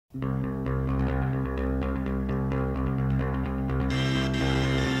I'll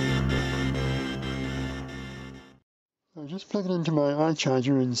just plug it into my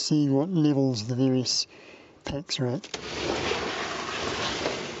iCharger and see what levels the various packs are at.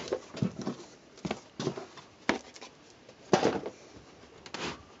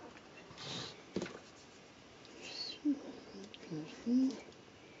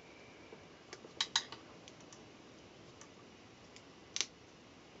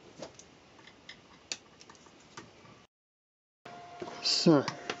 So,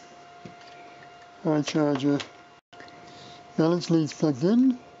 iCharger, balance leads plugged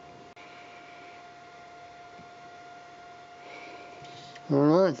in.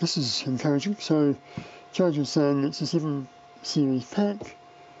 Alright, this is encouraging. So, charger's saying it's a 7 series pack.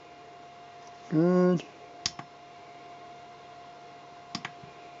 Good.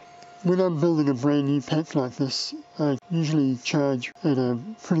 When I'm building a brand new pack like this, I usually charge at a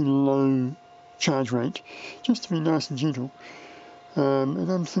pretty low charge rate, just to be nice and gentle. And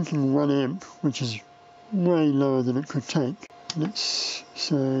I'm thinking 1 amp, which is way lower than it could take. Let's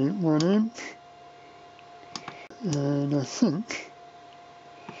say 1 amp, and I think,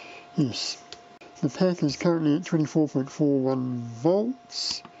 yes, the pack is currently at 24.41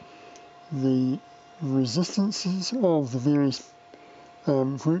 volts. The resistances of the various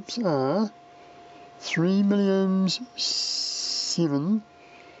groups are 3 milliohms, 7,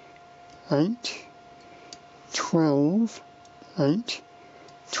 8, 12, 8,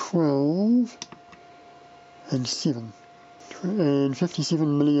 12, and 7, and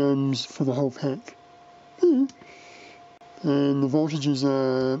 57 milliohms for the whole pack. And the voltages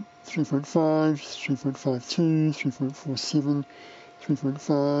are 3.5, 3.52, 3.47,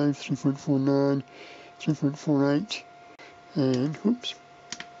 3.5, 3.49, 3.48,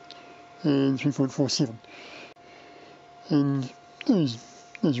 and 3.47. And those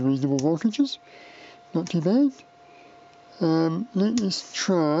are reasonable voltages, not too bad. Let us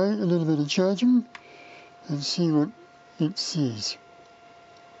try a little bit of charging and see what it says.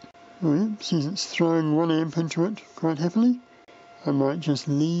 Oh yeah, it says it's throwing 1 amp into it quite happily. I might just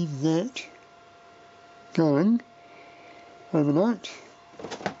leave that going overnight.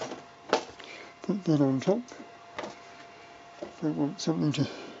 Put that on top. Don't want something to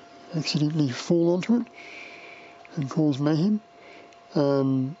accidentally fall onto it and cause mayhem.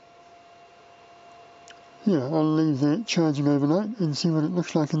 Yeah, I'll leave that charging overnight and see what it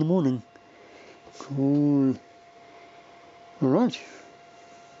looks like in the morning. Cool. Alright.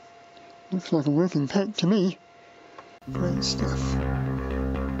 Looks like a working pack to me. Great stuff.